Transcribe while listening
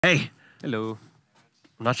Hey. Hello.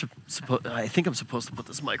 I'm not supposed. I think I'm supposed to put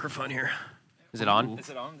this microphone here. Is it on? Is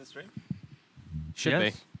it on the stream? Should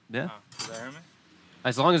be. Yeah. Oh, did they hear me?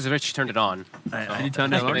 As long as Rich turned it on. Did he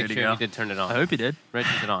turn it on? Make sure he did turn it on. I hope he did. Rich,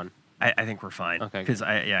 is it on? I think we're fine. Okay. Because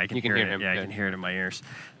I can You can hear hear it. him, Yeah, I good. can hear it in my ears.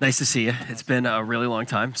 Nice to see you. It's been a really long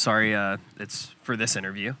time. Sorry, it's for this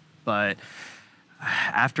interview, but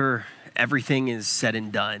after everything is said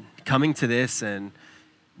and done, coming to this and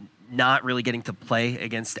not really getting to play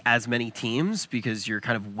against as many teams because you're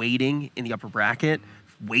kind of waiting in the upper bracket,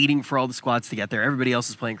 waiting for all the squads to get there. Everybody else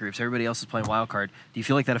is playing groups. Everybody else is playing wildcard. Do you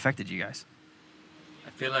feel like that affected you guys? I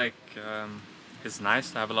feel like it's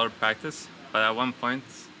nice to have a lot of practice, but at one point,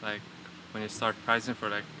 like when you start practicing for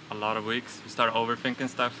like a lot of weeks, you start overthinking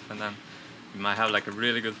stuff, and then you might have like a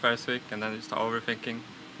really good first week, and then you start overthinking.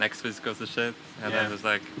 Next week goes to shit, and then it's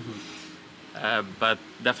like. But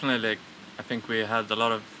definitely, like I think we had a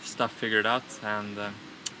lot of stuff figured out, and I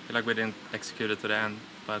feel like we didn't execute it to the end.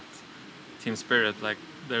 But team spirit, like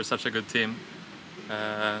they're such a good team.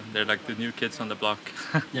 They're like the new kids on the block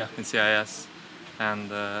in CIS, and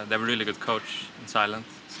they have a really good coach in Silent.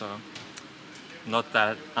 So not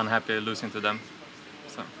that unhappy losing to them.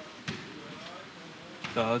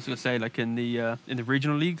 So I was gonna say, like in the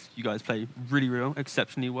regional leagues, you guys play really well,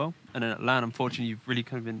 exceptionally well, and in Atlanta, unfortunately, you've really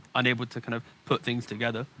kind of been unable to kind of put things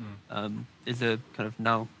together. Is there kind of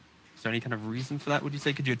now? Is there any kind of reason for that? Would you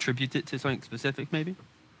say? Could you attribute it to something specific, maybe?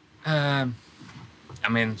 I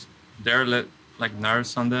mean, there are like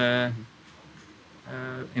nerves on the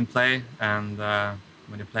in play, and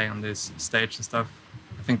when you play on this stage and stuff.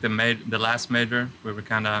 I think the last major we were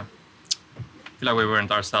kind of feel like we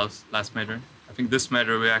weren't ourselves last major. I think this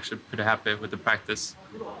major we're actually pretty happy with the practice.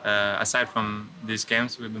 Aside from these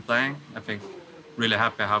games we've been playing, I think really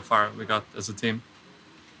happy how far we got as a team.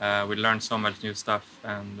 We learned so much new stuff,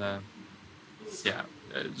 and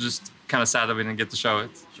just kind of sad that we didn't get to show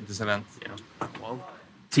it at this event. Yeah. Well,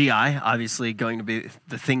 TI obviously going to be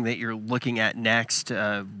the thing that you're looking at next.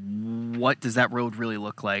 What does that road really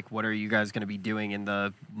look like? What are you guys going to be doing in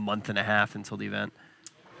the month and a half until the event?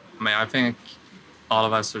 I mean, I think all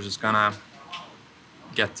of us are just gonna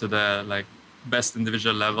get to the like best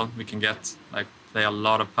individual level we can get. Like play a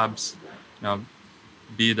lot of pubs, you know,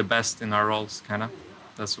 be the best in our roles, kind of.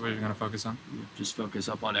 That's what we're gonna focus on. Just focus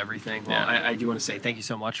up on everything. Well, I do want to say thank you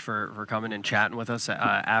so much for coming and chatting with us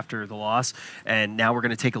after the loss. And now we're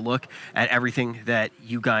going to take a look at everything that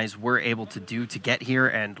you guys were able to do to get here,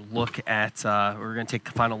 and look at. We're going to take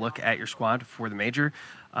the final look at your squad for the major,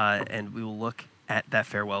 and we will look at that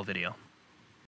farewell video.